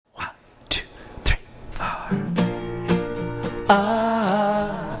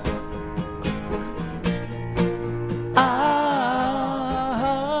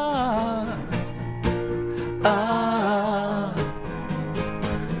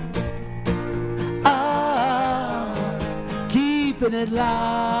Keeping it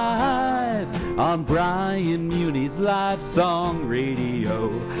live on Brian Muni's Live Song Radio.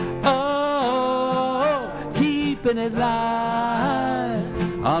 Oh, keeping it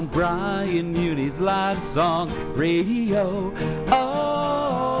live on Brian Muni's Live Song Radio.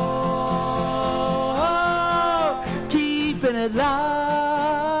 Oh, keeping it live,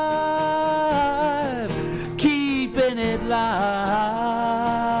 keeping it live,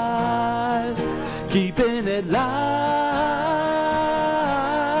 keeping it live.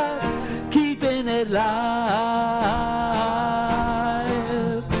 Live,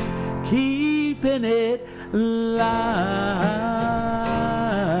 keeping it live,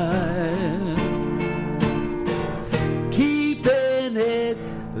 keeping it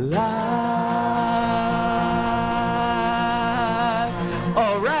live.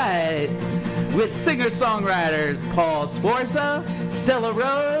 All right, with singer-songwriters Paul Sforza, Stella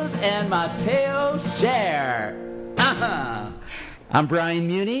Rose, and Matteo Scher. I'm Brian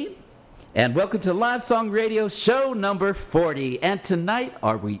Muni. And welcome to Live Song Radio show number 40. And tonight,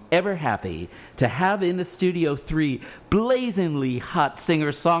 are we ever happy to have in the studio three blazingly hot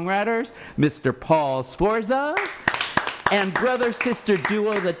singer-songwriters, Mr. Paul Sforza, and brother-sister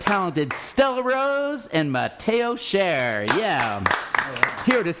duo, the talented Stella Rose and Matteo Scher. Yeah.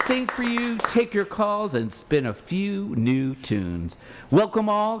 Here to sing for you, take your calls, and spin a few new tunes. Welcome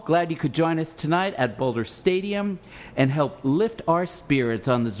all. Glad you could join us tonight at Boulder Stadium and help lift our spirits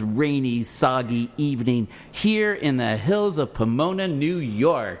on this rainy, soggy evening here in the hills of Pomona, New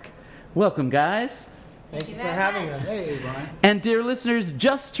York. Welcome, guys. Thank you for having us. Hey, Brian. And dear listeners,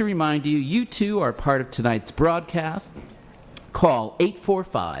 just to remind you, you too are part of tonight's broadcast. Call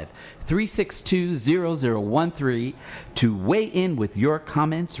 845-362-0013 to weigh in with your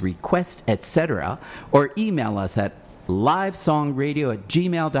comments, requests, etc., or email us at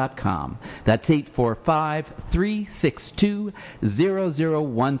livesongradio@gmail.com. That's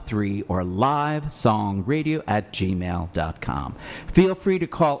 845-362-0013 or livesongradio@gmail.com. Feel free to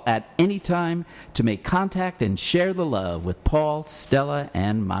call at any time to make contact and share the love with Paul, Stella,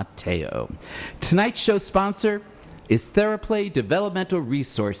 and Matteo. Tonight's show sponsor is Theraplay Developmental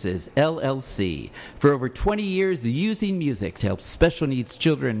Resources, LLC. For over 20 years, using music to help special needs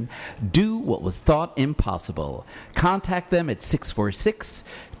children do what was thought impossible. Contact them at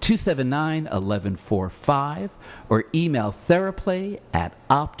 646-279-1145 or email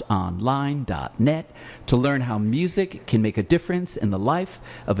theraplay@optonline.net to learn how music can make a difference in the life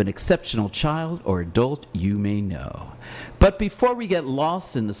of an exceptional child or adult you may know. But before we get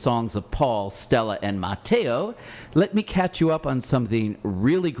lost in the songs of Paul, Stella, and Matteo, let me catch you up on something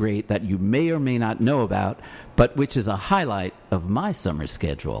really great that you may or may not know about, but which is a highlight of my summer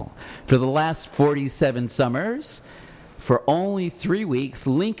schedule. For the last 47 summers, for only 3 weeks,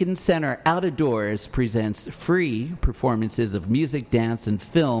 Lincoln Center Out of Doors presents free performances of music, dance, and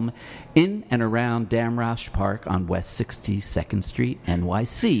film in and around Damrosch Park on West 62nd Street,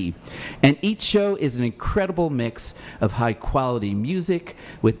 NYC. And each show is an incredible mix of high-quality music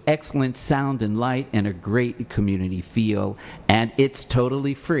with excellent sound and light and a great community feel. And it's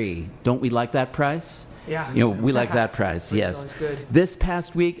totally free. Don't we like that price? Yeah. We like that price, yes. Sounds good. This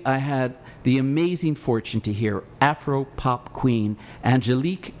past week, I had the amazing fortune to hear Afro-pop queen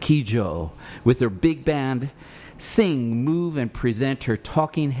Angelique Kidjo with her big band sing, move, and present her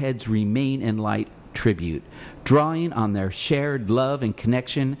Talking Heads Remain in Light tribute, drawing on their shared love and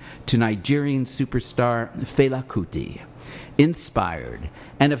connection to Nigerian superstar Fela Kuti. Inspired.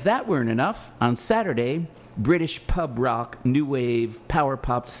 And if that weren't enough, on Saturday, British pub rock, new wave, power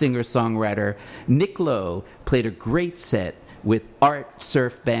pop singer-songwriter Nick Lowe played a great set with art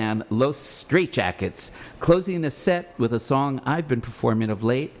surf band Los Straitjackets, closing the set with a song I've been performing of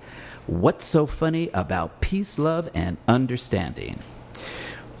late, What's So Funny About Peace, Love, and Understanding.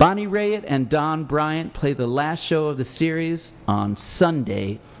 Bonnie Raitt and Don Bryant play the last show of the series on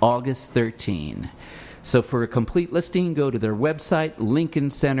Sunday, August 13. So for a complete listing, go to their website,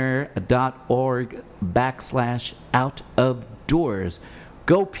 lincolncenter.org/outofdoors.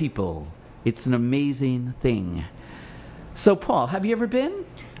 Go, people. It's an amazing thing. So, Paul, have you ever been?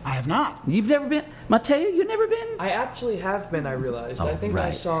 I have not. You've never been? Matteo, you've never been? I actually have been, I realized. Oh, I think I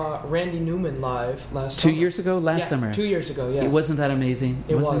right. saw Randy Newman live last 2 summer. years ago? Last summer? 2 years ago, yes. It wasn't that amazing?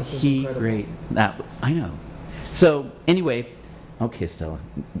 It Wasn't was he incredible. great? I know. So, anyway, okay, Stella,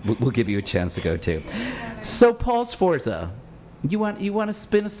 we'll give you a chance to go too. So, Paul Sforza, You want to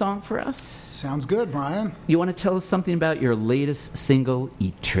spin a song for us? Sounds good, Brian. You want to tell us something about your latest single,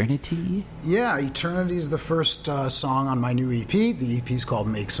 Eternity? Yeah, Eternity is the first song on my new EP. The EP is called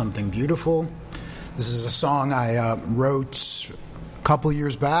Make Something Beautiful. This is a song I wrote a couple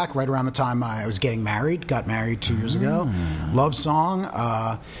years back, right around the time I was getting married. Got married 2 years ago. Love song.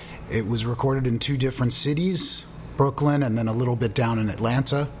 It was recorded in 2 different cities, Brooklyn and then a little bit down in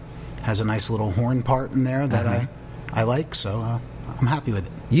Atlanta. Has a nice little horn part in there that I like, so I'm happy with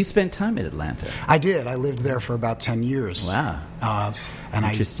it. You spent time in Atlanta. I did. I lived there for about 10 years. Wow. And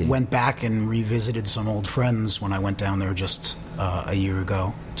I went back and revisited some old friends when I went down there just a year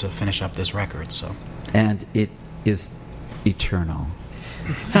ago to finish up this record. So, and it is eternal.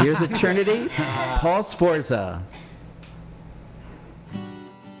 Here's Eternity, Paul Sforza.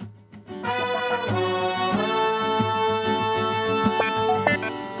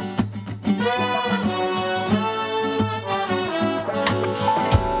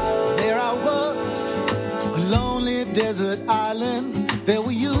 Desert island, there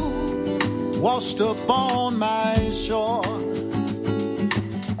were you, washed up on my shore.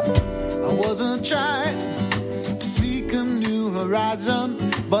 I wasn't trying to seek a new horizon,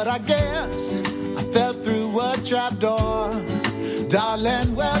 but I guess I fell through a trapdoor.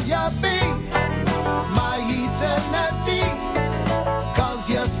 Darling, will you be my eternity? 'Cause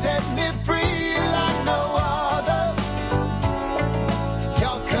you set me free like no other.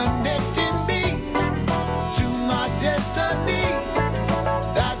 You're connecting me to my destiny.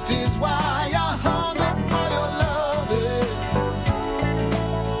 That is why I hunger for your love.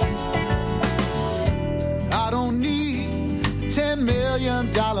 I don't need $10 million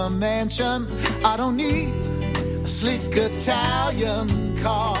mansion. I don't need a slick Italian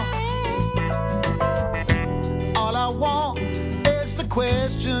car. All I want is the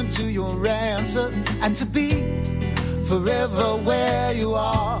question to your answer, and to be forever where you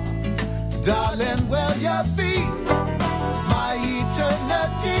are. Darling, will you be my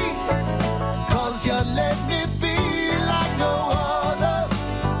eternity? 'Cause you let me be like no other.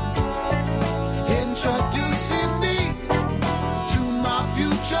 Introducing me to my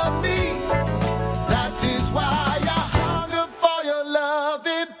future me. That is why I hunger for your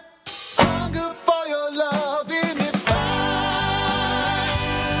loving. Hunger for your loving. If I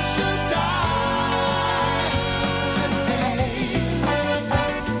should die today,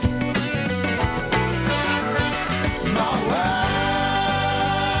 my world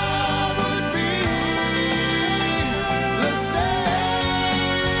would be the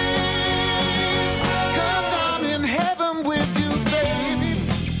same. 'Cause I'm in heaven with you, baby.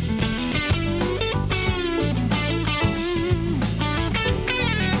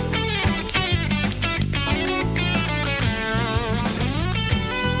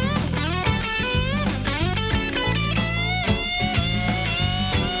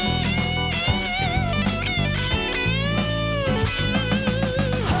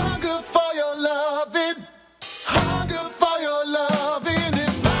 Hunger for your loving. Hunger for your loving.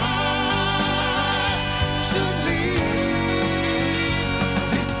 If I should leave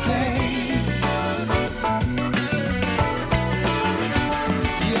this place,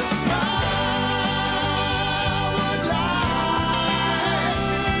 your smile would light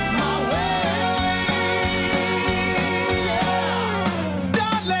my way. Yeah.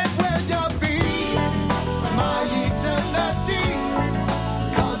 Darling, will you be my eternity?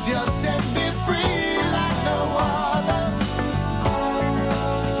 'Cause you set me free like no other.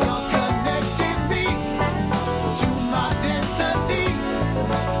 You're connecting me to my destiny.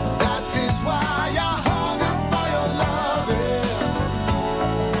 That is why I hunger for your loving.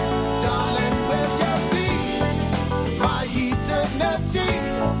 Darling, will you be my eternity?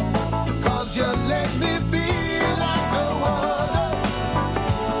 'Cause you let me be like no other.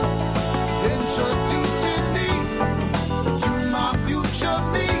 Introducing me to my future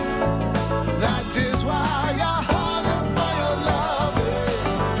me. That is why I hunger for your loving.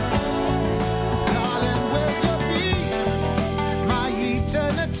 Darling, will you be my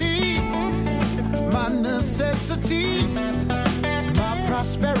eternity? My necessity, my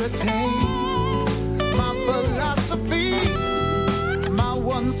prosperity, my philosophy, my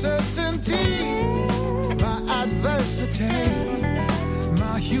one certainty, my adversity,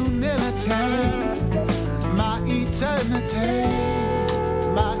 my humility, my eternity,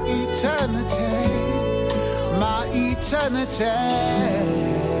 my eternity, my eternity.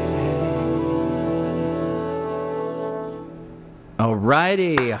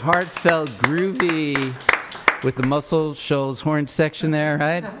 Alrighty, heartfelt, groovy, with the Muscle Shoals horn section there,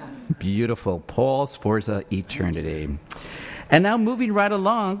 right? Beautiful. Paul Sforza, Eternity. And now moving right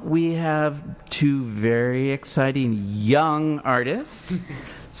along, we have two very exciting young artists.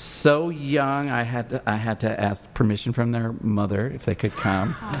 So young, I had to ask permission from their mother if they could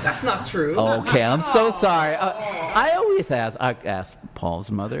come. That's not true. Okay, I'm so sorry. I always ask. I ask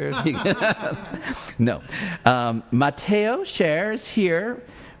Paul's mother. If he no. Mateo shares here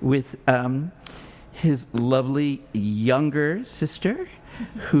with his lovely younger sister,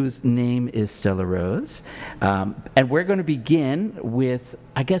 whose name is Stella Rose. And we're going to begin with,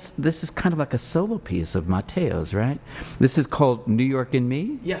 I guess this is kind of like a solo piece of Mateo's, right? This is called New York and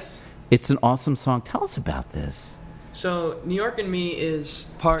Me. Yes. It's an awesome song. Tell us about this. So, New York and Me is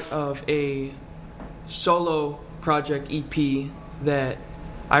part of a solo project EP that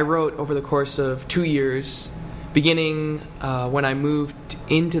I wrote over the course of 2 years, beginning when I moved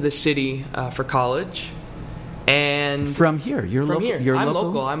into the city for college. And from here, you're from local. here. You're I'm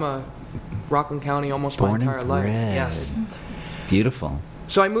local. I'm a Rockland County almost Born my entire and life. bred. Yes. Beautiful.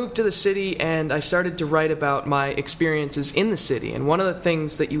 So I moved to the city and I started to write about my experiences in the city. And one of the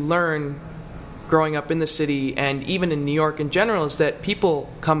things that you learn growing up in the city and even in New York in general is that people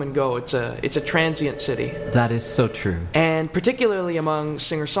come and go. It's a transient city. That is so true. And particularly among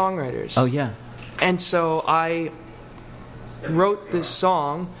singer-songwriters. Oh yeah. And so I wrote this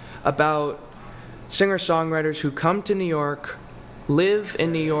song about singer-songwriters who come to New York, live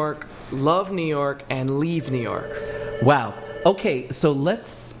in New York, love New York, and leave New York. Wow. Okay, so let's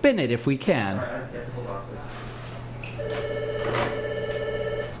spin it if we can.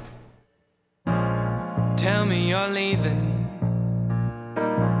 Tell me you're leaving,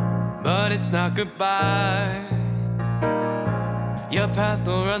 but it's not goodbye. Your path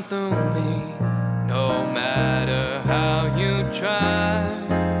will run through me, no matter how you try.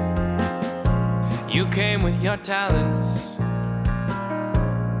 You came with your talents,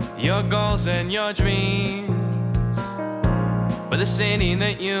 your goals and your dreams, but the city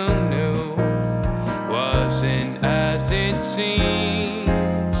that you knew wasn't as it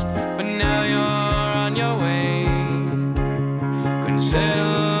seems. But now you're on your way, couldn't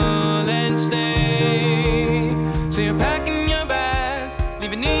settle and stay. So you're packing your bags,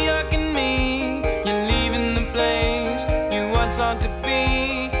 leaving New York and me. You're leaving the place you once longed to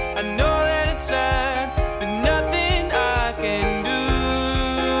be. I know that it's sad, but nothing I can do.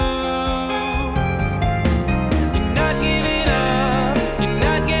 You're not giving up, you're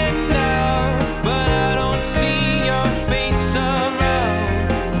not getting out, but I don't see your face around.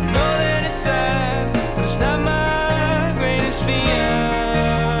 I know that it's sad, but it's not my greatest fear.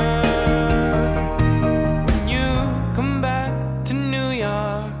 When you come back to New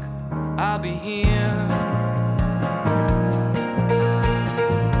York, I'll be here.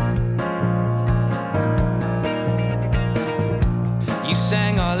 You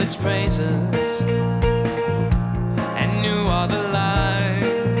sang all its praises and knew all the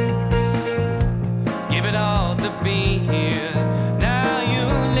lines. Give it all to be here. Now you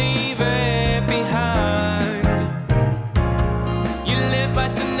leave it behind. You live by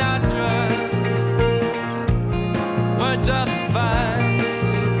Sinatra's words of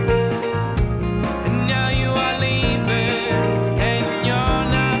advice, and now you are leaving, and you're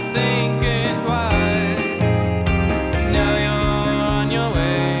not thinking twice. Now you're on your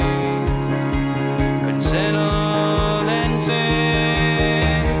way, couldn't settle and say.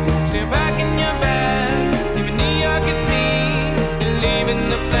 So you're packing your bags, leaving New York and me. You're leaving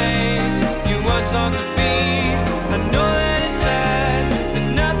the place you once longed to be. I know that it's sad, there's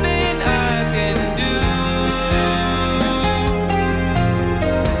nothing I can do.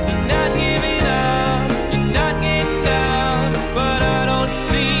 You're not giving up, you're not getting down, but I don't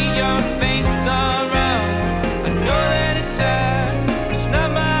see your face around. I know that it's sad, but it's not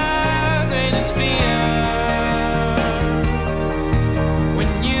my greatest fear. When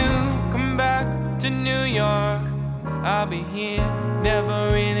you come back to New York, I'll be here, never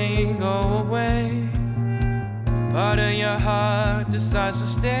really go away. Part of your heart decides to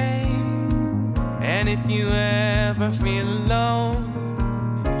stay, and if you ever feel alone,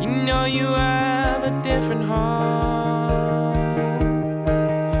 you know you have a different home.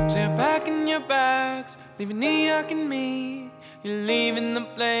 So you're packing your bags, leaving New York and me. You're leaving the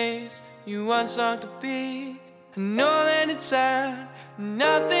place you once longed to be. I know that it's sad,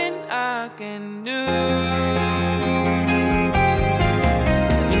 nothing I can do.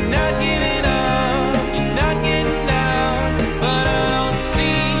 You're not giving up, you're not getting down, but I don't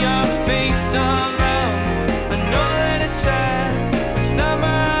see your face around. I know that it's sad, but it's not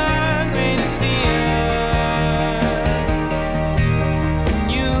my greatest fear. When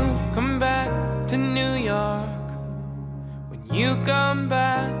you come back to New York, when you come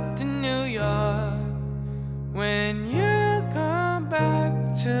back to New York, when you come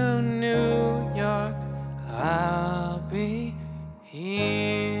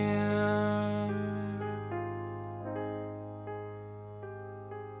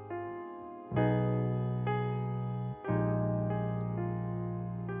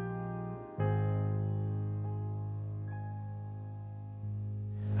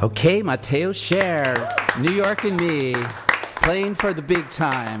Okay, Mateo Scher, New York and Me, playing for the big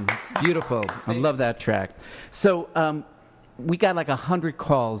time. It's beautiful. I love that track. So we got like 100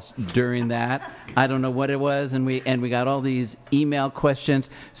 calls during that. I don't know what it was, and we got all these email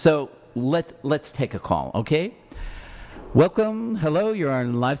questions. So let's take a call, okay? Welcome. Hello, you're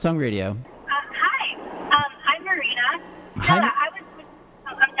on Live Song Radio. Hi. I'm Marina. Hi.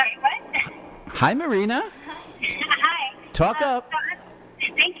 I'm sorry, what? Hi, Marina. Hi. Talk up.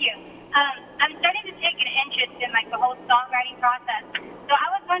 Thank you. I'm starting to take an interest in like the whole songwriting process. So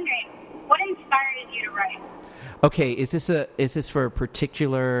I was wondering, what inspires you to write? Okay, is this for a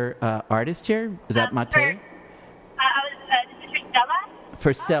particular artist here? Is that Mateo? This is for Stella.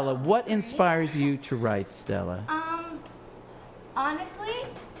 For Stella, what inspires you to write, Stella? Honestly,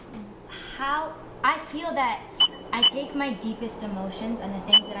 how I feel that I take my deepest emotions and the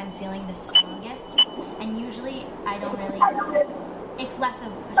things that I'm feeling the strongest, and usually I don't really, it's less of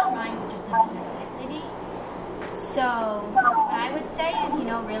a trying, just a necessity. So what I would say is,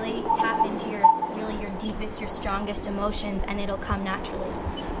 really tap into your deepest, your strongest emotions, and it'll come naturally.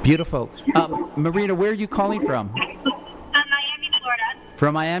 Beautiful. Marina, where are you calling from? Miami, Florida.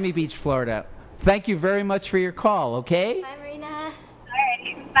 From Miami Beach, Florida. Thank you very much for your call, okay? Bye, Marina.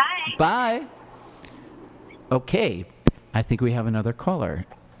 Alrighty, bye. Bye. Okay, I think we have another caller.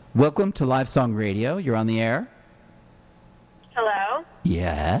 Welcome to Live Song Radio. You're on the air. Hello,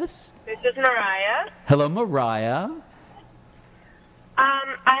 Yes. this is Mariah. Hello, Mariah.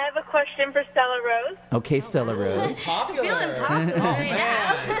 I have a question for Stella Rose. Okay, Stella Rose. Popular. Feeling popular right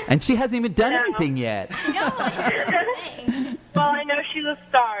now. And she hasn't even done anything yet. No, like Well, I know she's a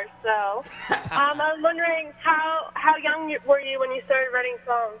star, so I was wondering how young were you when you started writing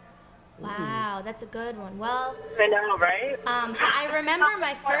songs? Wow, that's a good one. Well, I know, right? I remember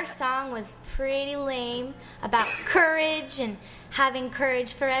my first song was pretty lame, about courage and having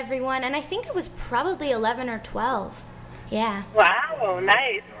courage for everyone, and I think it was probably 11 or 12. Yeah. Wow,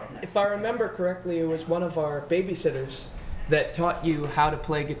 nice. If I remember correctly, it was one of our babysitters that taught you how to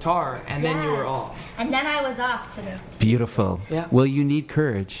play guitar, and then you were off. And then I was off to the... Beautiful. Yeah. Well, you need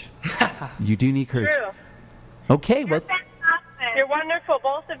courage. You do need courage. True. Okay, well... You're wonderful,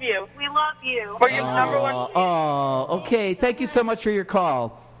 both of you. We love you. We're your number one. Okay. Thank you so much for your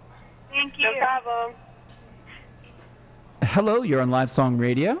call. Thank you. No problem. Hello, you're on Live Song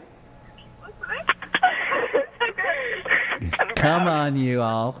Radio. Come on, you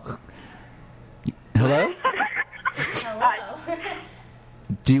all. Hello? Hello.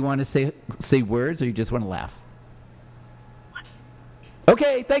 Do you want to say words, or you just want to laugh?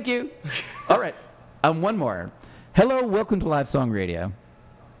 Okay, thank you. All right. One more. Hello, welcome to Live Song Radio.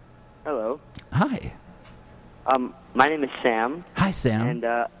 Hello. Hi. My name is Sam. Hi, Sam. And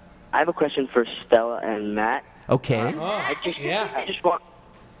I have a question for Stella and Matt. Okay. I just want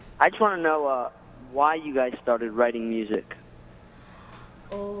to know why you guys started writing music.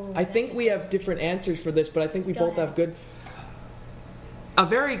 Oh, I think we have different answers for this, but I think we Go both ahead. have good. A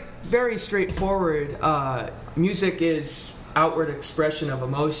very, very straightforward. Music is outward expression of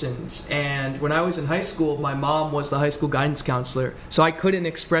emotions, and when I was in high school, my mom was the high school guidance counselor, so I couldn't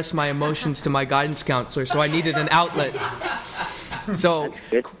express my emotions to my guidance counselor, so I needed an outlet. So,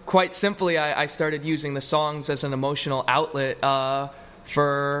 quite simply, I started using the songs as an emotional outlet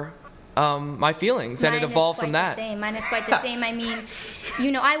for my feelings, and it evolved from that. Mine is quite the same. I mean,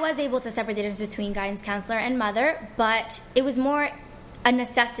 I was able to separate the difference between guidance counselor and mother, but it was more a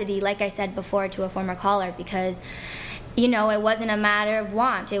necessity, like I said before to a former caller, because, it wasn't a matter of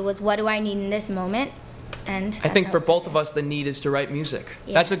want. It was, what do I need in this moment? And I think for both of us, the need is to write music.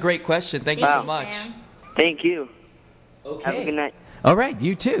 Yeah. That's a great question. Thank you so much. Sam. Thank you. Okay. Have a good night. All right,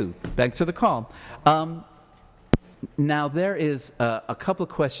 you too. Thanks for the call. Now, there is a couple of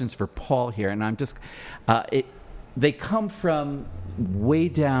questions for Paul here, and I'm just... they come from way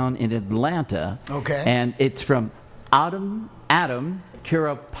down in Atlanta. Okay. And it's from Adam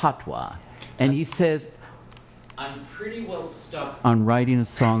Kurapatwa. And he says, I'm pretty well stuck on writing a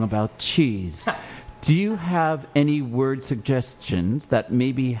song about cheese. Do you have any word suggestions that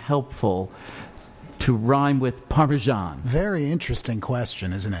may be helpful to rhyme with Parmesan? Very interesting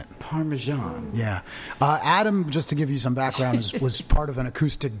question, isn't it? Parmesan. Yeah. Adam, just to give you some background, was part of an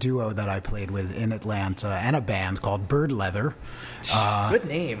acoustic duo that I played with in Atlanta and a band called Bird Leather. Good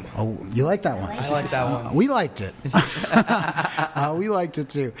name. Oh, you like that one? I like that one. We liked it. We liked it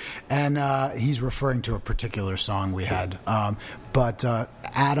too. And he's referring to a particular song we had. But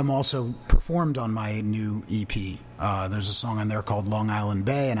Adam also performed on my new EP. There's a song on there called Long Island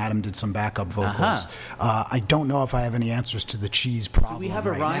Bay, and Adam did some backup vocals. I don't know if I have any answers to the cheese problem. Do we have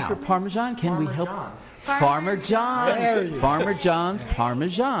a right rhyme now. for Parmesan? Can we help? Farmer John. Farmer John's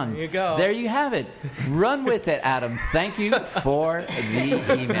Parmesan. There you go. There you have it. Run with it, Adam. Thank you for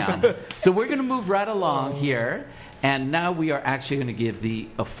the email. So we're going to move right along here. And now we are actually going to give the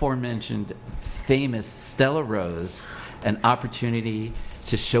aforementioned famous Stella Rose an opportunity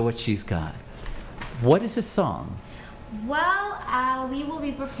to show what she's got. What is this song? Well, we will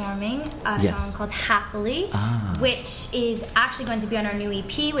be performing a song called Happily, which is actually going to be on our new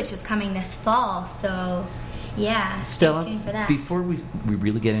EP, which is coming this fall. So, yeah, Stella, stay tuned for that. before we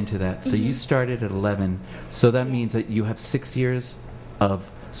really get into that, so you started at 11, so that means that you have 6 years of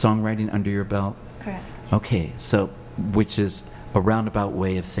songwriting under your belt? Correct. Okay, so which is a roundabout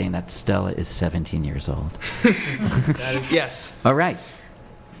way of saying that Stella is 17 years old. That is, yes. All right,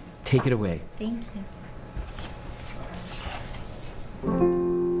 take it away. Thank you.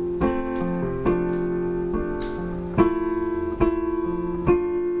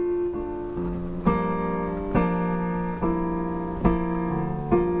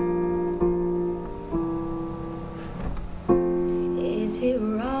 Is it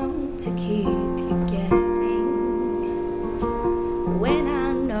wrong to keep you guessing when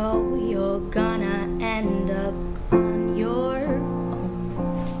I know you're gonna end up on your own?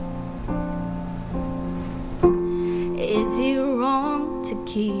 Is it wrong to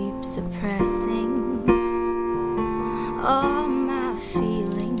keep suppressing all my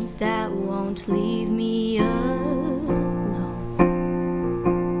feelings that won't leave me alone?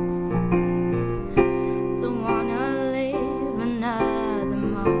 Don't wanna live another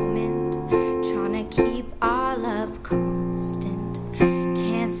moment trying to keep our love constant.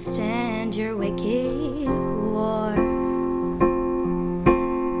 Can't stand your wicked war.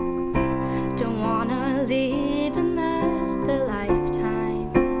 Don't wanna live another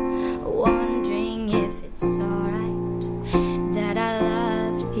lifetime wondering if it's alright that I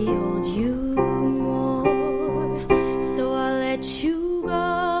loved the old you more. So I'll let you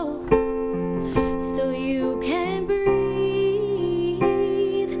go so you can breathe,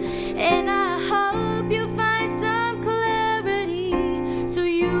 and I hope you find some clarity so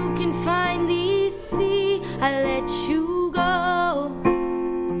you can finally see. I let you go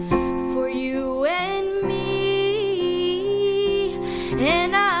for you and me,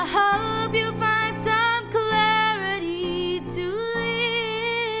 and I hope you find some clarity to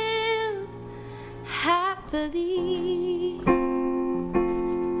live happily.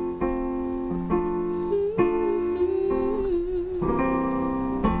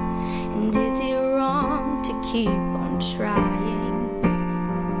 And is it wrong to keep on trying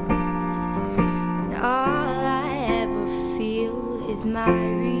when all I ever feel is my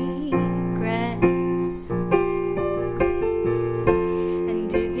regrets?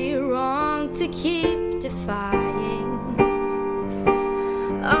 And is it wrong to keep defying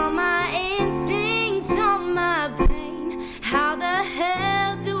all my instincts, all my pain? How the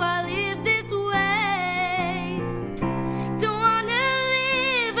hell do I live this way? Don't wanna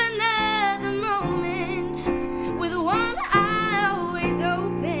live another moment with one eye always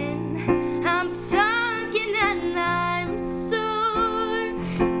open. I'm sunken and I'm sore.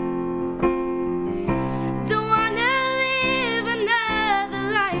 Don't wanna live another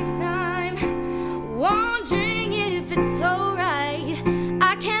lifetime wondering if it's alright.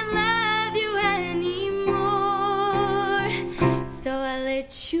 I can't love you anymore. So I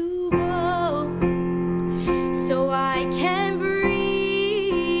let you go so I can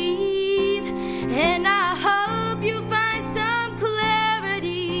breathe, and I hope you find some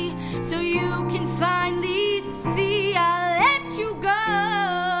clarity so you can finally see. I let you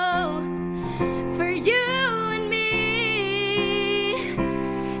go for you and me,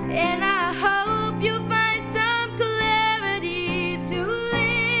 and I hope you find some clarity to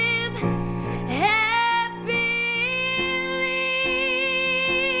live happily.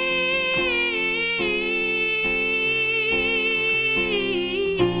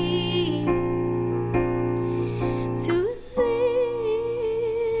 To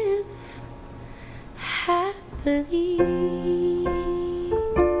live happily.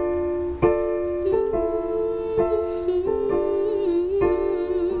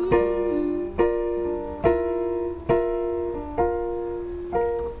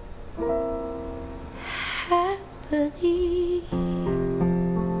 Happily.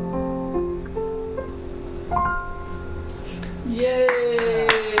 Yay!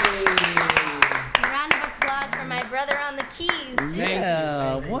 A round of applause for my brother on the keys, too.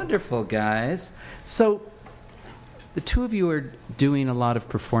 Yeah, wonderful, guys. So, the two of you are doing a lot of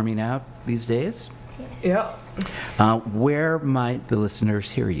performing out these days. Yeah. Where might the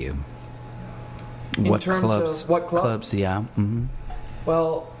listeners hear you? In terms of what clubs? Yeah. Mm-hmm.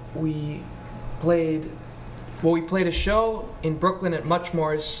 Well, we we played a show in Brooklyn at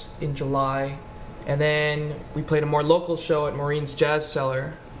Muchmore's in July, and then we played a more local show at Maureen's Jazz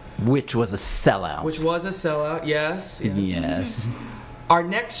Cellar. Which was a sellout. Yes. Our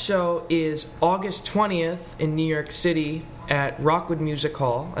next show is August 20th in New York City at Rockwood Music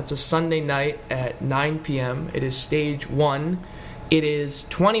Hall. That's a Sunday night at 9 p.m. It is stage 1. It is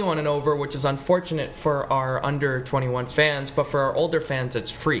 21 and over, which is unfortunate for our under 21 fans, but for our older fans,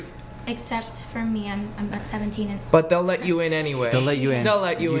 it's free. Except for me, I'm at 17. But they'll let you in anyway. They'll let you in. They'll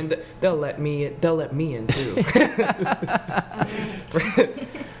let you in. They'll let me in too.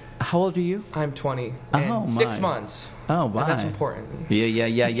 How old are you? I'm 20. And 6 months. Oh, my. And that's important.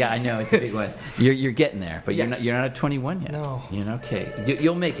 Yeah. I know, it's a big one. You're getting there, but Yes. you're not at 21 yet. No. You're not, okay.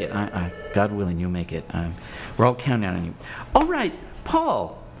 You'll make it. God willing, you'll make it. We're all counting on you. All right,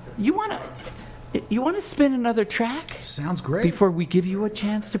 Paul, you want to spin another track? Sounds great. Before we give you a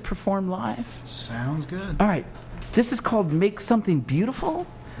chance to perform live? Sounds good. All right. This is called Make Something Beautiful?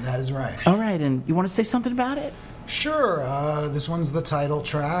 That is right. All right, and you want to say something about it? Sure. This one's the title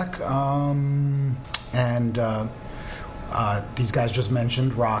track. These guys just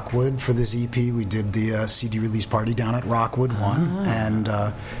mentioned Rockwood for this EP. We did the CD release party down at Rockwood 1, and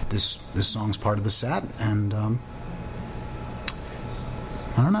this song's part of the set. And I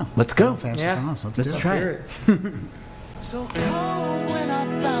don't know. Let's go. Let's Let's try it. So cold when I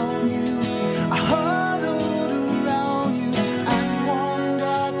found you, I huddled around you and warmed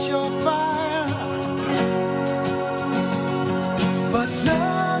at your fire. But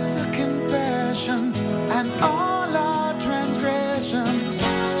love's a confession, and all our transgressions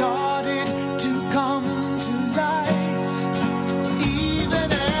started to come to light.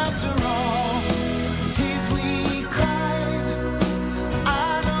 Even after all tears we cried,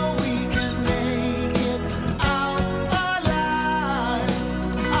 I know we can make it out alive.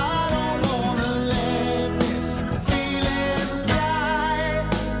 I don't wanna let this feeling die.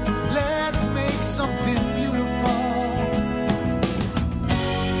 Let's make something beautiful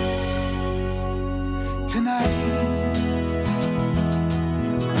tonight.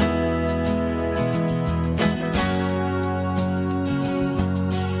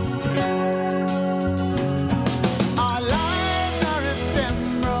 Our lives are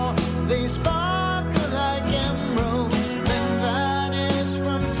ephemeral, they sparkle like emeralds, then vanish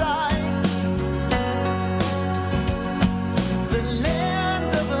from sight. The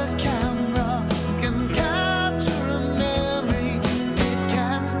lens of a camera can capture a memory, it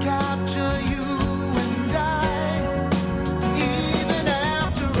can capture you and I. Even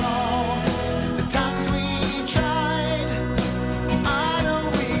after all the times we tried, I know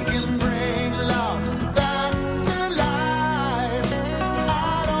we can bring love back to life.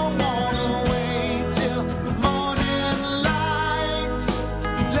 I don't wanna wait till morning light.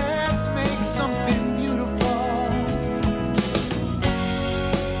 Let's make something beautiful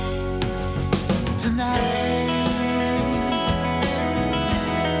tonight.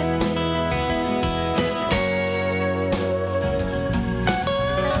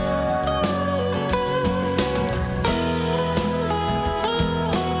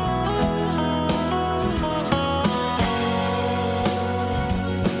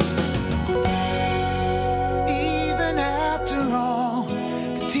 Even after all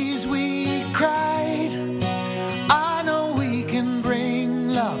the tears we cried, I know we can bring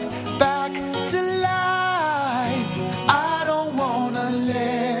love back to life. I don't wanna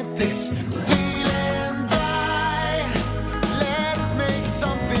let this feeling die. Let's make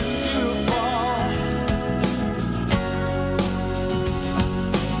something beautiful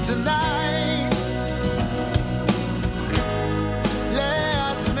tonight.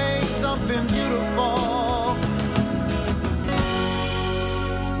 Let's make something beautiful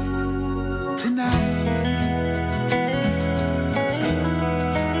tonight.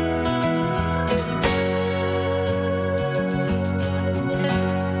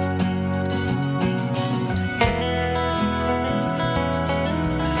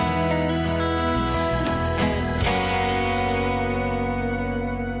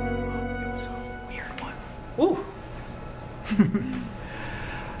 It was a weird one. Ooh.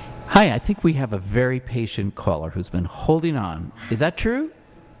 Hi, I think we have a very patient caller who's been holding on. Is that true?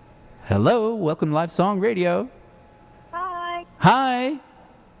 Hello, welcome to Live Song Radio. Hi. Hi,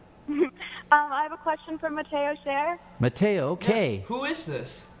 I have a question for Mateo Scher. Mateo. Okay. Yes. Who is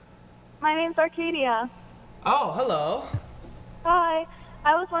this? My name's Arcadia. Oh, hello. Hi.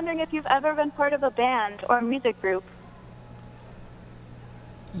 I was wondering if you've ever been part of a band or a music group.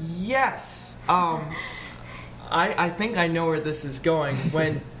 Yes. I think I know where this is going.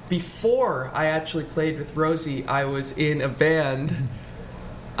 Before I actually played with Rosie, I was in a band.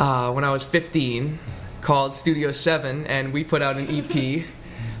 when I was 15 called Studio 7, and we put out an EP.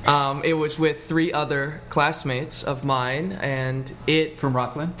 It was with 3 other classmates of mine, and it... From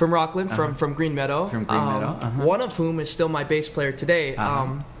Rockland? From Rockland, from Green Meadow. From Green Meadow, One of whom is still my bass player today.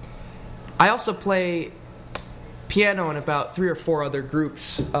 I also play piano in about 3 or 4 other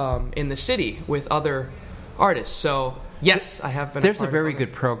groups in the city with other artists. So, yes, I have been There's a a very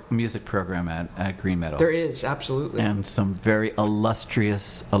good music program at Green Meadow. There is, absolutely. And some very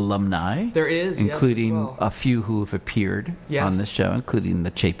illustrious alumni. There is, including yes, as well. a few who have appeared on the show, including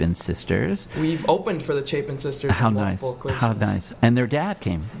the Chapin sisters. We've opened for the Chapin sisters. How on nice! multiple occasions. How nice! And their dad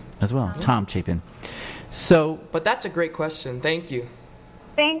came as well, Tom Chapin. So, but that's a great question. Thank you.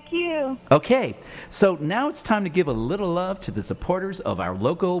 Thank you. Okay, so now it's time to give a little love to the supporters of our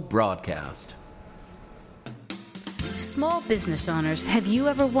local broadcast. Small business owners, have you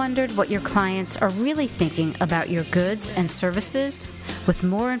ever wondered what your clients are really thinking about your goods and services? With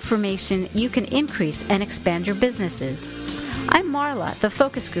more information, you can increase and expand your businesses. I'm Marla, the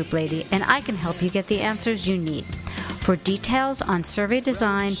focus group lady, and I can help you get the answers you need. For details on survey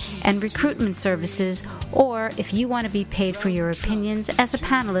design and recruitment services, or if you want to be paid for your opinions as a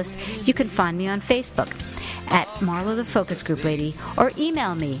panelist, you can find me on Facebook at Marla the Focus Group Lady, or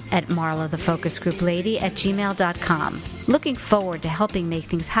email me at marlathefocusgrouplady@gmail.com. Looking forward to helping make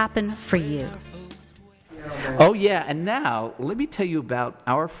things happen for you. Oh, yeah, and now let me tell you about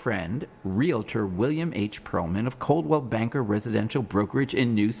our friend, Realtor William H. Perlman of Coldwell Banker Residential Brokerage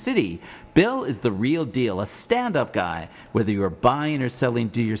in New City. Bill is the real deal, a stand-up guy. Whether you're buying or selling,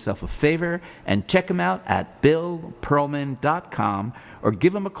 do yourself a favor and check him out at billperlman.com or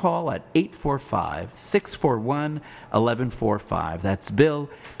give him a call at 845-641-1145. That's Bill,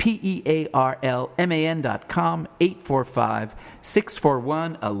 Perlman.com,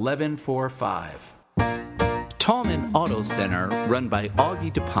 845-641-1145. Tallman Auto Center, run by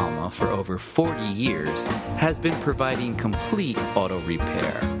Augie DePalma for over 40 years, has been providing complete auto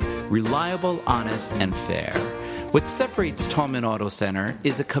repair. Reliable, honest, and fair. What separates Tallman Auto Center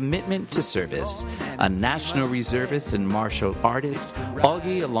is a commitment to service. A national reservist and martial artist,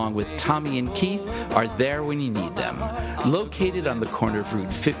 Augie, along with Tommy and Keith, are there when you need them. Located on the corner of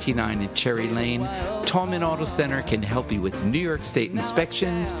Route 59 and Cherry Lane, Tallman Auto Center can help you with New York State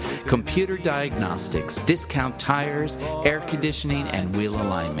inspections, computer diagnostics, discount tires, air conditioning, and wheel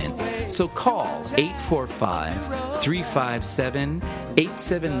alignment. So call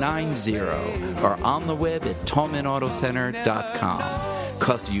 845-357-8790 or on the web at TallmanAutoCenter.com.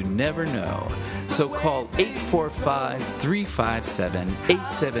 Cause you never know. So call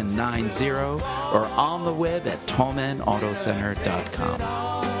 845-357-8790 or on the web at TallmanAutoCenter.com.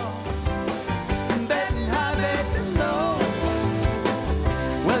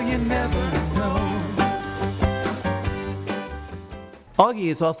 Augie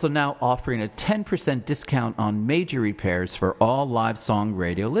is also now offering a 10% discount on major repairs for all Live Song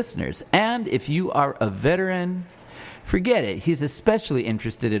Radio listeners. And if you are a veteran, forget it. He's especially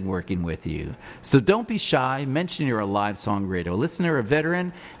interested in working with you. So don't be shy. Mention you're a Live Song Radio listener, a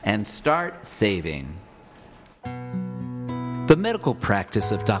veteran, and start saving. The medical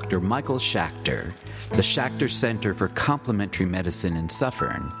practice of Dr. Michael Schachter, the Schachter Center for Complementary Medicine in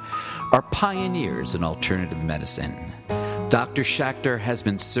Suffern, are pioneers in alternative medicine. Dr. Schachter has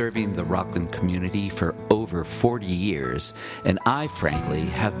been serving the Rockland community for over 40 years, and I, frankly,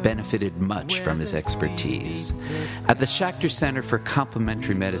 have benefited much from his expertise. At the Schachter Center for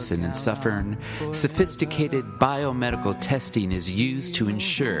Complementary Medicine in Suffern, sophisticated biomedical testing is used to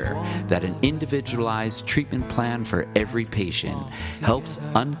ensure that an individualized treatment plan for every patient helps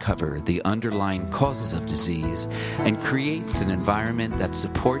uncover the underlying causes of disease and creates an environment that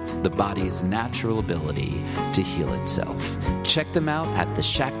supports the body's natural ability to heal itself. Check them out at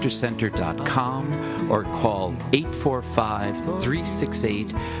theschachttercenter.com or call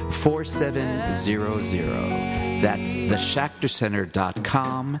 845-368-4700. That's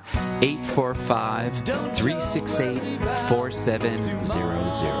theschachttercenter.com,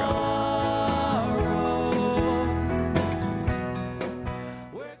 845-368-4700.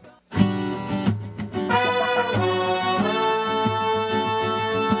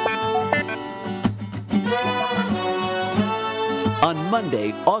 On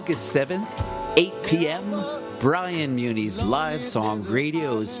Monday, August 7th, 8 p.m., Brian Muni's Live Song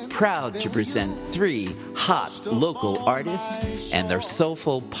Radio is proud to present 3 hot local artists and their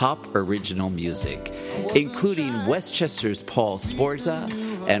soulful pop original music, including Westchester's Paul Sforza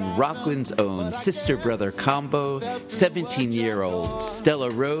and Rockland's own sister-brother combo, 17-year-old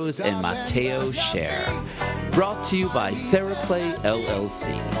Stella Rose and Mateo Scher. Brought to you by Theraplay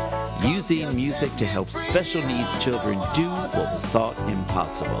LLC. using music to help special needs children do what was thought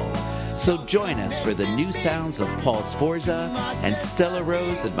impossible. So join us for the new sounds of Paul Sforza and Stella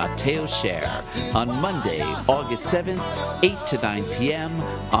Rose and Matteo Scher on Monday, August 7th, 8 to 9 p.m.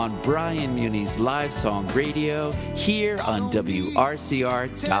 on Brian Muni's Live Song Radio here on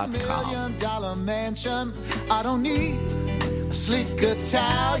WRCR.com. $10 million mansion. I don't need a sleek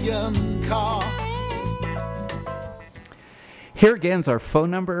Italian car. Here again is our phone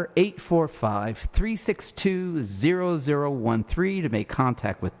number, 845-362-0013 to make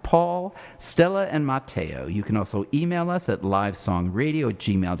contact with Paul, Stella, and Matteo. You can also email us at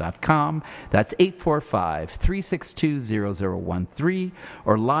livesongradio@gmail.com. That's 845-362-0013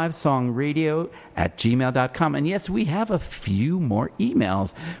 or livesongradio@gmail.com. And yes, we have a few more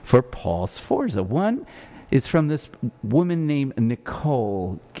emails for Paul Sforza. One is from this woman named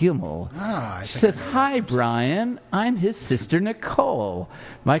Nicole Gimmel. She says, "Hi, Brian. I'm his sister, Nicole.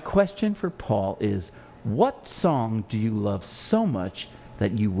 My question for Paul is, what song do you love so much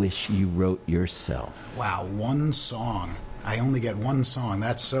that you wish you wrote yourself?" Wow, one song. I only get one song.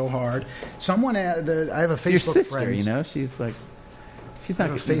 That's so hard. Someone, I have a Facebook Your sister, friend. you know, she's like, she's I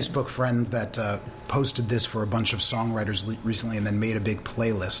not have a Facebook friend that posted this for a bunch of songwriters recently and then made a big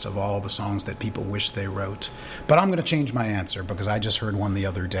playlist of all the songs that people wish they wrote. But I'm going to change my answer because I just heard one the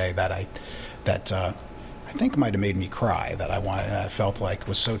other day that I think might have made me cry, that I felt like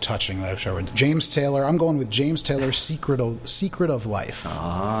was so touching that I showed. James Taylor. I'm going with James Taylor's Secret of Life.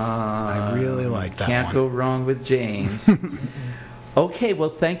 I really like that Can't one. go wrong with James. Okay, well,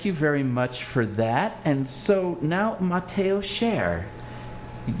 thank you very much for that. And so now, Matteo Scher,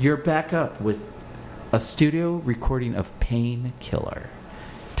 you're back up with a studio recording of Painkiller.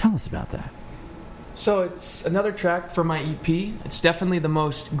 Tell us about that. So it's another track for my EP. It's definitely the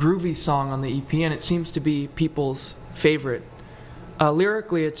most groovy song on the EP, and it seems to be people's favorite.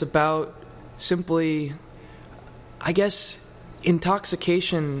 Lyrically, it's about simply, I guess,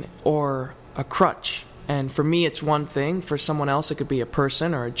 intoxication or a crutch. And for me, it's one thing. For someone else, it could be a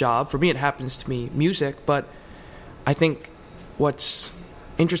person or a job. For me, it happens to be music. But I think what's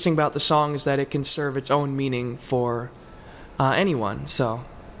interesting about the song is that it can serve its own meaning for anyone. So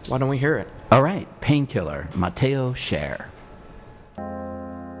why don't we hear it? All right, Painkiller, Matteo Scher.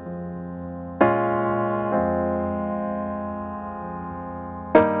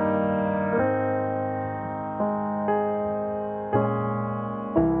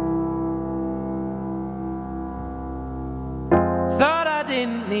 Thought I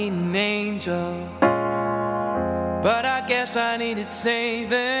didn't need an angel, but I guess I needed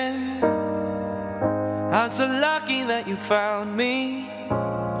saving. I'm so lucky that you found me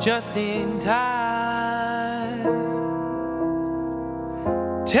just in time.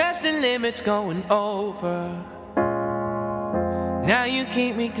 Testing limits going over. Now you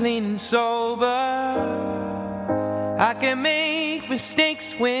keep me clean and sober. I can make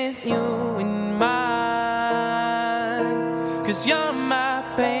mistakes with you in mind. 'Cause you're my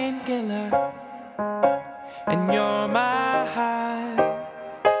painkiller and you're my high.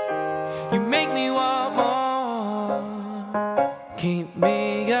 You make me want more, keep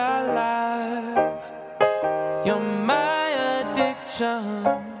me alive. You're my addiction,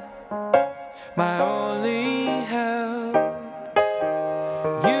 my only help.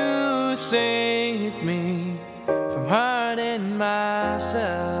 You saved me from hurting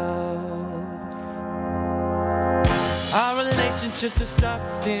myself. Our relationship's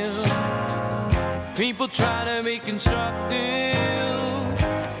destructive. People try to be constructive.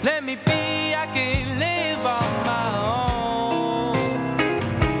 Let me be, I can live on my own.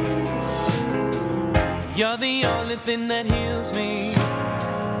 You're the only thing that heals me,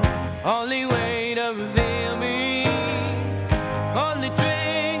 only way to reveal me, only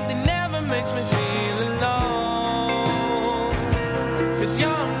drink that never makes me feel alone. 'Cause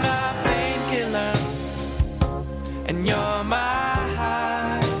you're my painkiller and you're my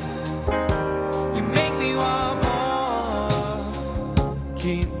high. You make me want more,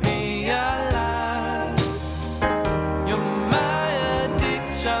 keep me alive. You're my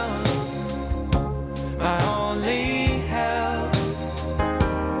addiction, my only help.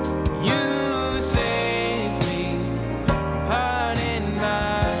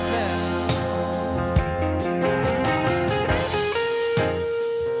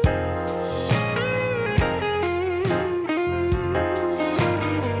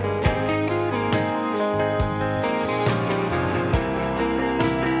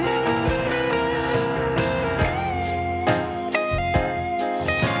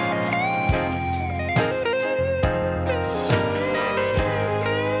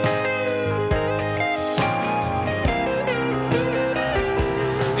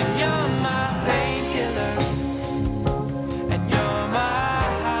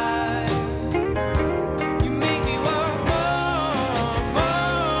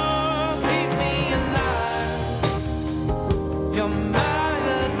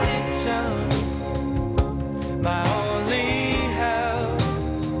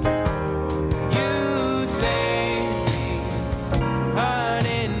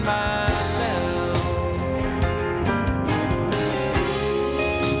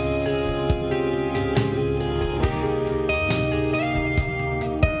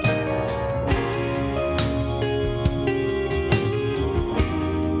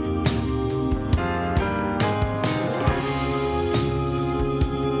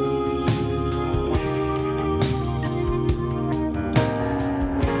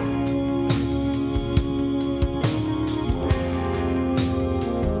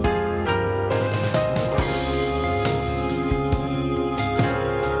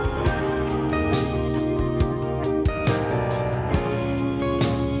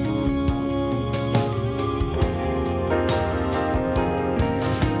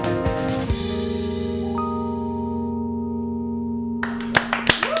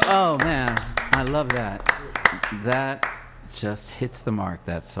 love that. That just hits the mark,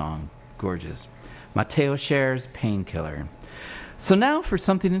 that song. Gorgeous. Matteo Scher's Painkiller. So now for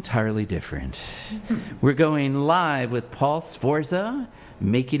something entirely different. We're going live with Paul Sforza,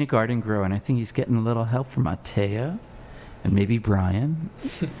 Making a Garden Grow. And I think he's getting a little help from Matteo and maybe Brian.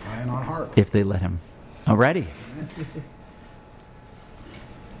 Brian on harp. If they let him. Alrighty.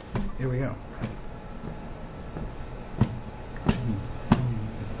 Here we go.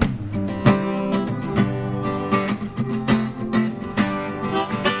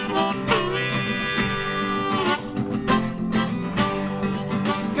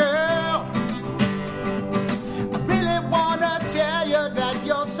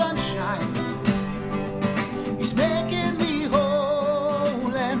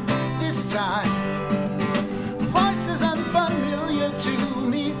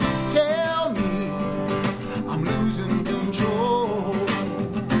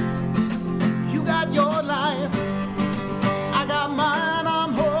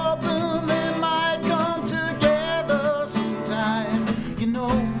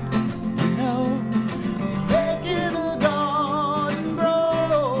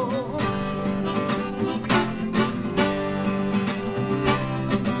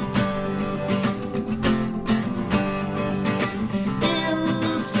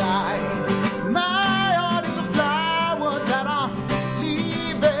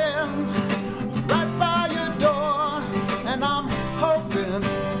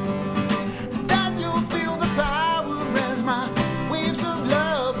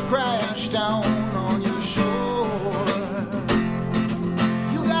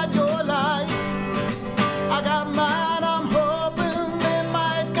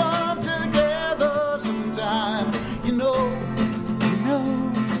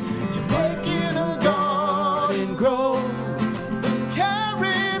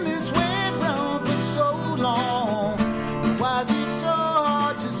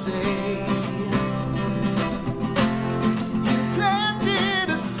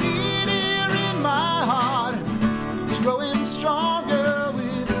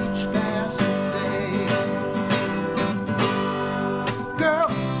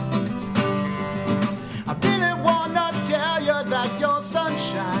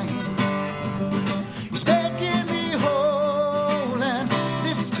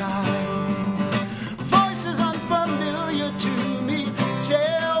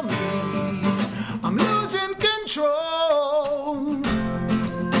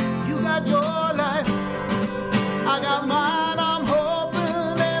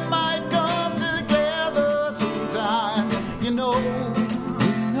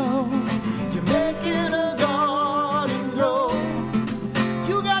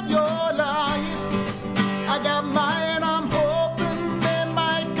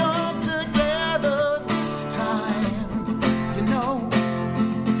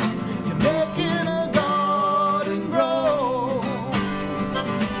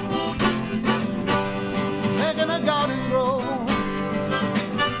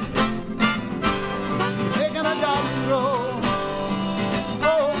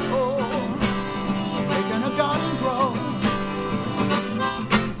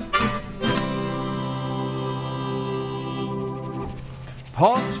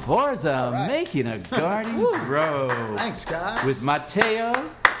 Paul Sforza, right. Making a Garden Grow. Thanks, guys. With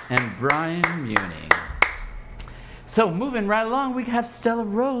Matteo and Brian Muni. So moving right along, we have Stella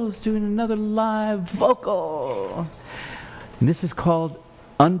Rose doing another live vocal. And this is called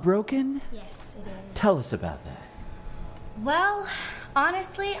Unbroken? Yes, it is. Tell us about that. Well,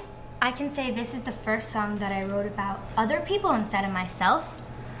 honestly, I can say this is the first song that I wrote about other people instead of myself.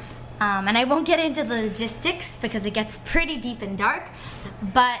 And I won't get into the logistics because it gets pretty deep and dark.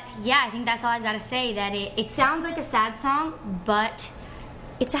 But yeah, I think that's all I've got to say, that it sounds like a sad song, but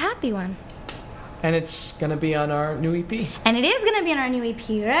it's a happy one. And it's going to be on our new EP. And it is going to be on our new EP,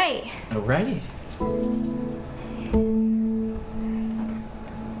 right? Alrighty.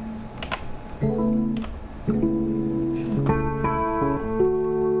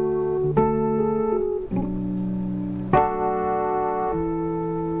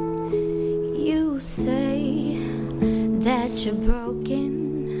 You say that you're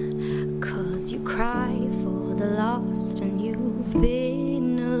broken 'cause you cry for the lost and you've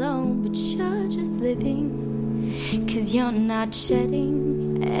been alone, but you're just living 'cause you're not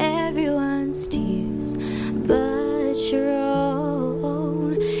shedding everyone's tears but your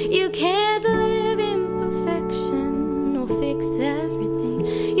own. You can't live in perfection or fix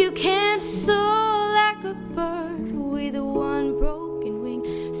everything. You can't soar like a bird with one broken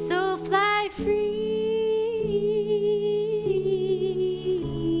wing, so fly free.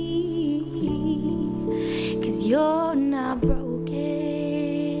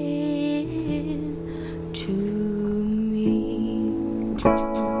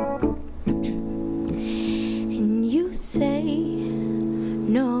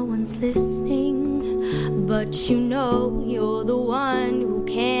 listening, but you know you're the one who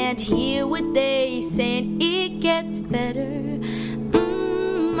can't hear what they say. It gets better,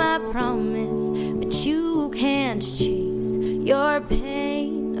 I promise, but you can't chase your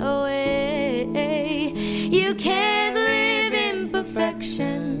pain away. You can't live in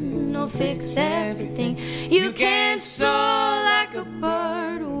perfection or fix everything. You can't soar like a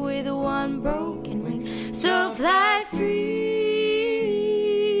bird with one broken wing. So fly free.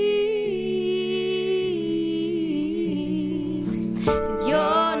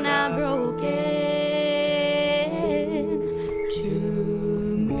 You're not broken to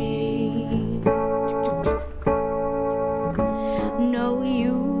me. No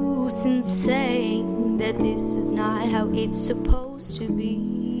use in saying that this is not how it's supposed to be.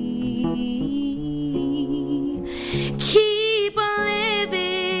 Keep on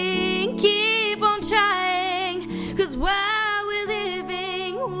living, keep on trying, 'cause while we're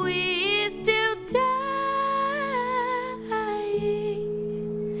living, we're still dying.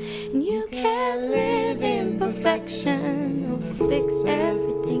 And you can't live in perfection or fix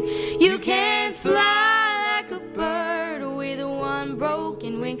everything. You can't fly like a bird with one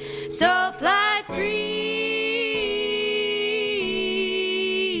broken wing. So fly free,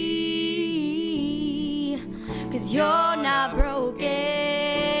 'cause you're not broken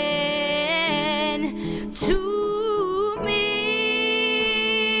to me.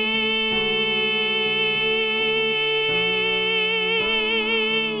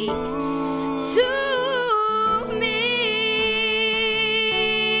 To me.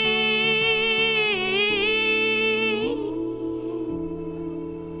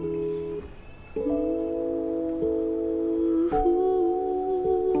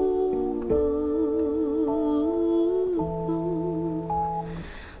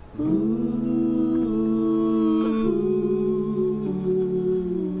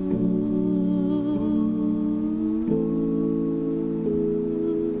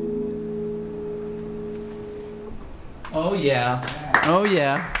 Oh, yeah. Oh,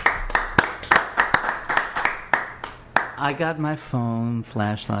 yeah. I got my phone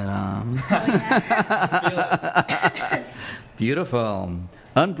flashlight on. Beautiful.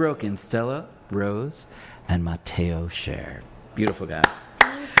 Unbroken, Stella, Rose, and Mateo Scher. Beautiful guys.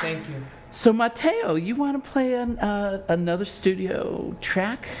 Thank you. So, Mateo, you want to play another studio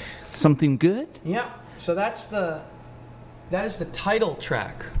track? Something good? Yeah. So that is the title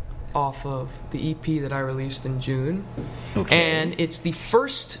track off of the EP that I released in June. Okay. And it's the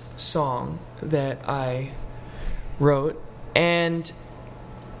first song that I wrote, and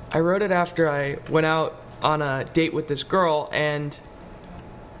I wrote it after I went out on a date with this girl, and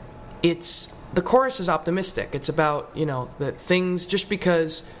the chorus is optimistic. It's about, that things, just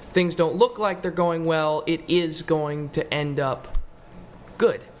because things don't look like they're going well, it is going to end up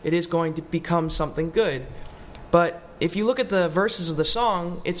good. It is going to become something good. But if you look at the verses of the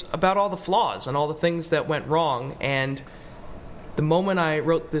song, it's about all the flaws and all the things that went wrong. And the moment I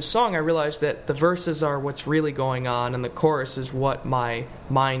wrote this song, I realized that the verses are what's really going on, and the chorus is what my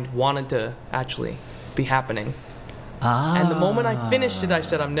mind wanted to actually be happening. And the moment I finished it, I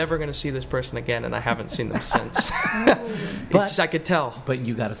said, I'm never going to see this person again, and I haven't seen them since. I could tell. But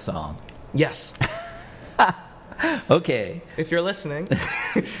you got a song. Yes. Okay. If you're listening.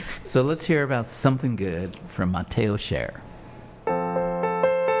 So let's hear about Something Good from Mateo Scher.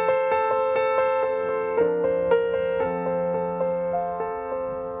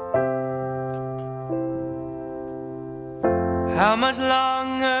 How much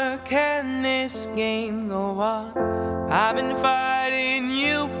longer can this game go on? I've been fighting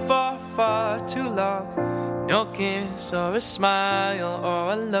you for far too long. No kiss or a smile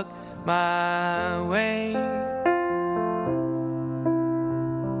or a look my way.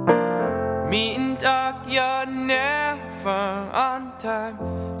 Meet and talk, you're never on time.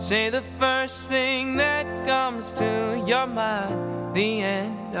 Say the first thing that comes to your mind. The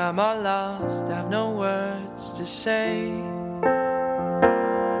end, I'm all lost, I've no words to say.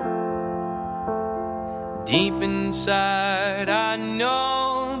 Deep inside, I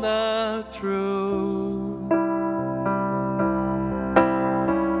know the truth.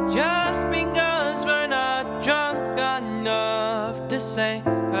 Just because we're not drunk enough to say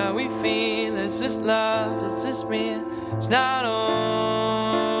how we feel, is this love, is this real? It's not over.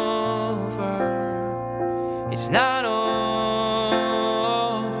 It's not over.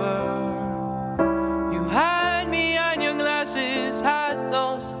 You hide behind your glasses, hide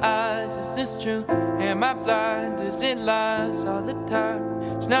those eyes. Is this true? Am I blind? Is it lies all the time?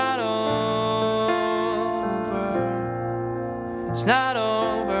 It's not over. It's not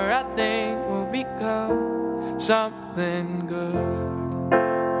over. I think we'll become something good.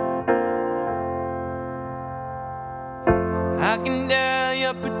 can tell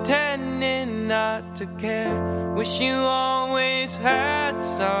you're pretending not to care. Wish you always had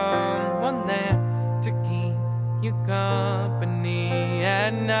someone there to keep you company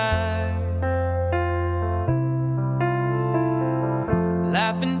at night.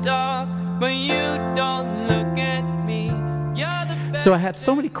 Laugh and talk, but you don't look at me. You're the best. So I have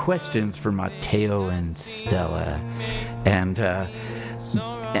so many questions for Matteo and Stella and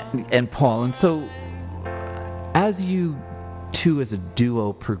Paul. And so as you two as a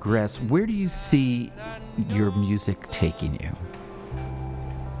duo progress, where do you see your music taking you?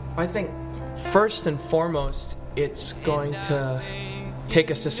 I think first and foremost, it's going to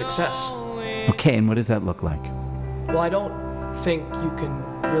take us to success. Okay, and what does that look like? Well, I don't think you can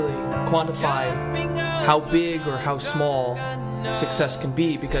really quantify how big or how small success can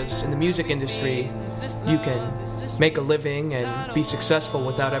be, because in the music industry you can make a living and be successful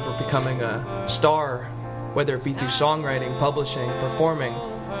without ever becoming a star, whether it be through songwriting, publishing, performing.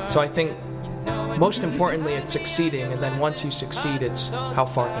 So I think most importantly it's succeeding, and then once you succeed, it's how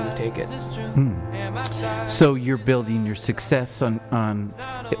far can you take it. So you're building your success on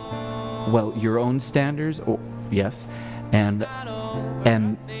well, your own standards, or yes, and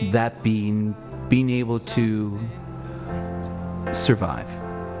that being able to survive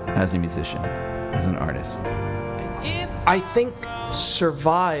as a musician, as an artist. I think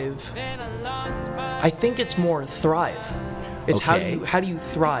survive. I think it's more thrive. It's Okay. how do you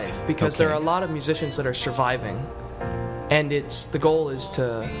thrive? Because there are a lot of musicians that are surviving, and the goal is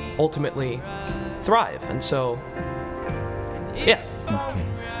to ultimately thrive. And so, yeah. Okay.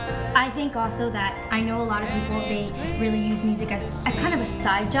 I think also that I know a lot of people, they really use music as kind of a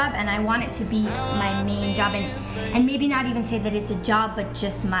side job, and I want it to be my main job, and maybe not even say that it's a job, but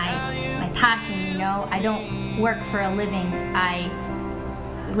just my passion, you know? I don't work for a living, I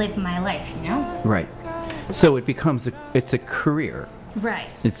live my life, you know? Right. So it becomes it's a career. Right.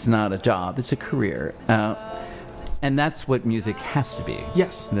 It's not a job, it's a career. And that's what music has to be.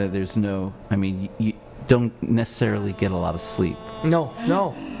 Yes. There's no, I mean, you don't necessarily get a lot of sleep. No.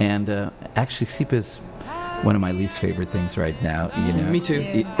 And actually, sleep is one of my least favorite things right now. You know. Me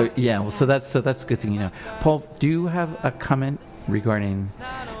too. Yeah. Well, so that's a good thing. You know, Paul, do you have a comment regarding?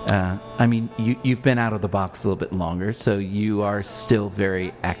 I mean, you've been out of the box a little bit longer, so you are still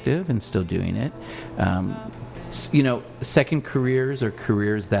very active and still doing it. You know, second careers or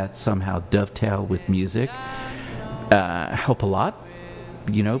careers that somehow dovetail with music help a lot.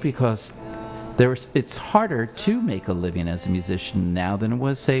 You know, because it's harder to make a living as a musician now than it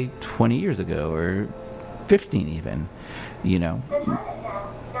was, say, 20 years ago or 15 even, you know.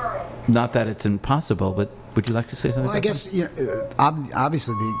 Not that it's impossible, but would you like to say something Well, about I guess, you know,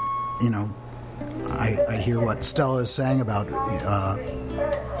 obviously, I hear what Stella is saying about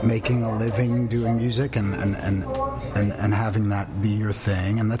making a living doing music and having that be your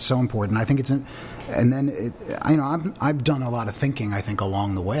thing, and that's so important. I think I've done a lot of thinking, I think,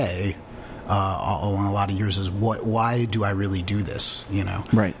 along the way, along a lot of years, is why do I really do this, you know?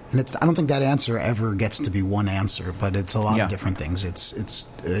 Right. And I don't think that answer ever gets to be one answer, but it's a lot Yeah. of different things. In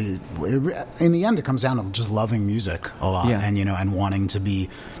the end, it comes down to just loving music a lot, Yeah. and, you know, and wanting to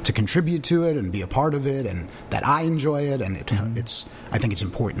contribute to it and be a part of it, and that I enjoy it, and I think it's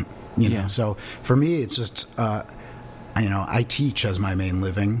important, you know? Yeah. So for me, it's just, you know, I teach as my main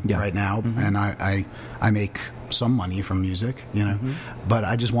living right now, and I make some money from music, you know, but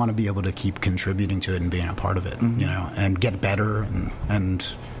I just want to be able to keep contributing to it and being a part of it, you know, and get better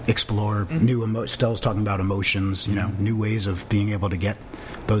and explore new emotions. Stella's talking about emotions, you know, new ways of being able to get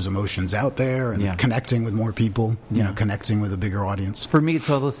those emotions out there and connecting with more people, you know, connecting with a bigger audience. For me, it's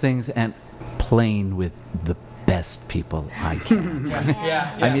all those things and playing with the best people I can.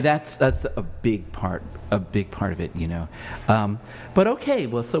 Yeah. I mean, that's a big part of it, you know. But okay,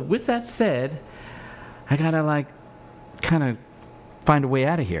 well, so with that said, I gotta kind of find a way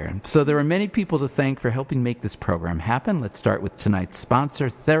out of here. So there are many people to thank for helping make this program happen. Let's start with tonight's sponsor,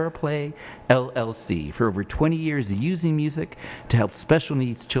 TheraPlay LLC. For over 20 years, using music to help special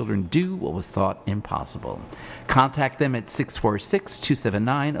needs children do what was thought impossible. Contact them at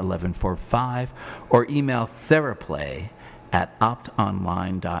 646-279-1145 or email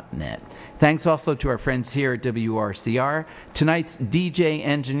theraplay@optonline.net. Thanks also to our friends here at WRCR. Tonight's DJ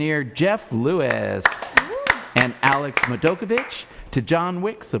engineer, Jeff Lewis and Alex Modokovich. To John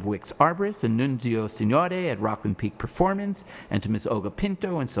Wicks of Wicks Arborist and Nunzio Signore at Rockland Peak Performance, and to Ms. Olga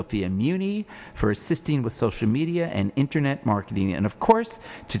Pinto and Sophia Muni for assisting with social media and internet marketing. And of course,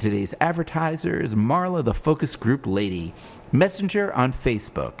 to today's advertisers, Marla, the focus group lady, Messenger on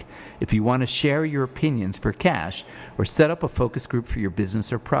Facebook. If you want to share your opinions for cash or set up a focus group for your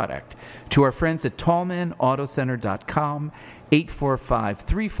business or product. To our friends at TallmanAutoCenter.com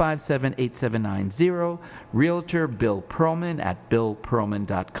 845-357-8790. Realtor Bill Perlman at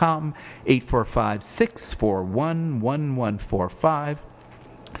billperlman.com. 845-641-1145.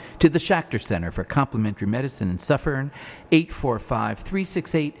 To the Schachter Center for Complementary Medicine in Suffern,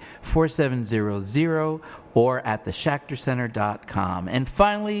 845-368-4700, or at theshachtercenter.com. And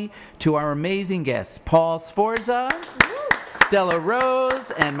finally, to our amazing guests, Paul Sforza, Stella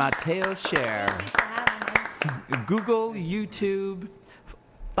Rose, and Matteo Scher. Google, YouTube,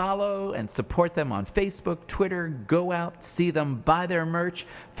 follow and support them on Facebook, Twitter. Go out, see them, buy their merch,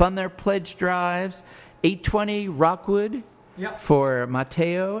 fund their pledge drives. 820 Rockwood for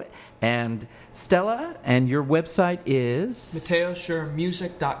Matteo and Stella. And your website is?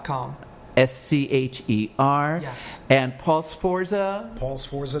 MatteoScherMusic.com. SCHER. Yes. And Paul Sforza?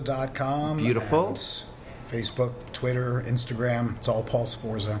 PaulSforza.com. Beautiful. And Facebook, Twitter, Instagram. It's all Paul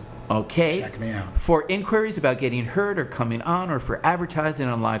Sforza. Okay. Check me out. For inquiries about getting heard or coming on, or for advertising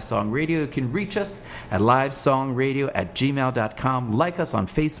on Live Song Radio, you can reach us at livesongradio@gmail.com. Like us on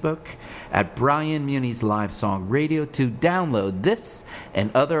Facebook at Brian Muni's Live Song Radio. To download this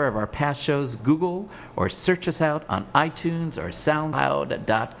and other of our past shows, Google or search us out on iTunes or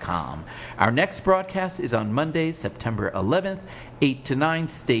SoundCloud.com. Our next broadcast is on Monday, September 11th, 8 to 9.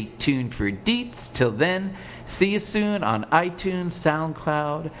 Stay tuned for deets. Till then, see you soon on iTunes,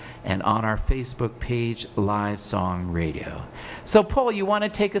 SoundCloud, and on our Facebook page, Live Song Radio. So, Paul, you want to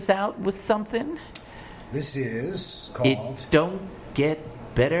take us out with something? This is called... It Don't Get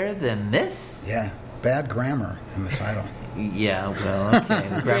Better Than This? Yeah, bad grammar in the title. Yeah, well, okay.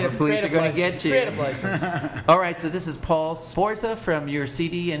 The grammar police are going to get you. Creative license. All right, so this is Paul Sforza from your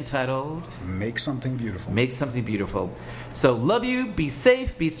CD entitled... Make Something Beautiful. Make Something Beautiful. So love you, be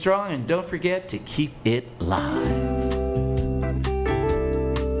safe, be strong, and don't forget to keep it live.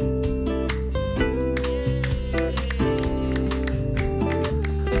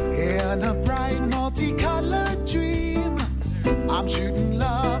 In a bright multicolored dream, I'm shooting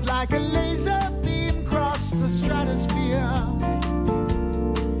love like a laser beam across the stratosphere.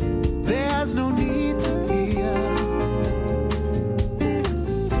 There's no need to fear.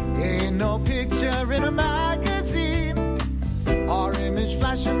 Ain't no picture in a magazine or image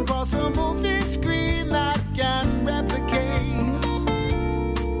flashing across a movie screen that can replicate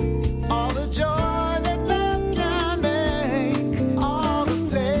all the joy that love can make. All the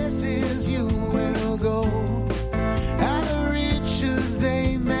places you will go and the riches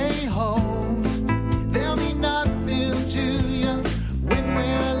they may hold, they'll mean nothing to you when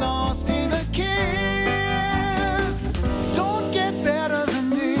we're lost in a kiss. Don't get better than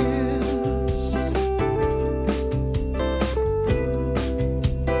this.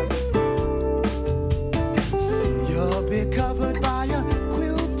 You'll be covered by a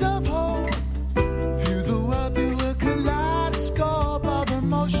quilt of hope. View the world through a kaleidoscope of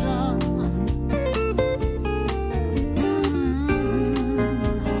emotion.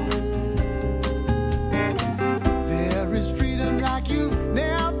 There is freedom like you've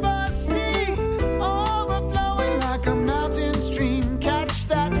never seen, overflowing like a mountain stream. Catch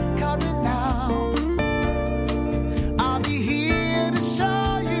that current now. I'll be here to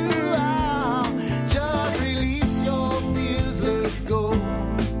show you how. Just release your fears, let go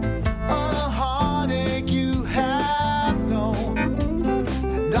of the heartache you have known,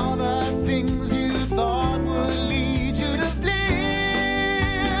 and all the things you thought would lead you to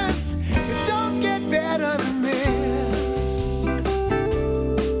bliss. It don't get better than this.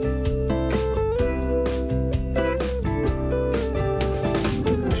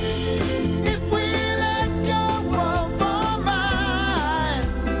 If we let go of our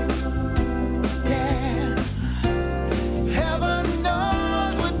minds, yeah, heaven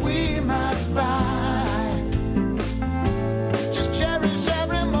knows what we might find. Just cherish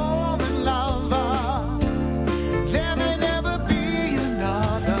every moment, lover. There may never be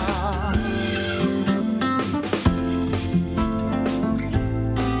another.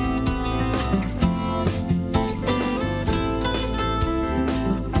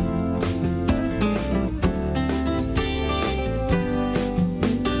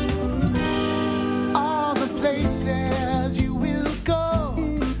 All the places you will go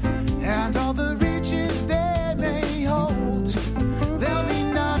and all the riches they may hold, there'll be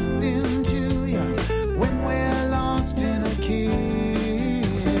nothing to you when we're lost in a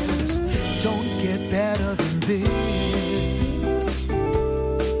kiss. Don't get better than this.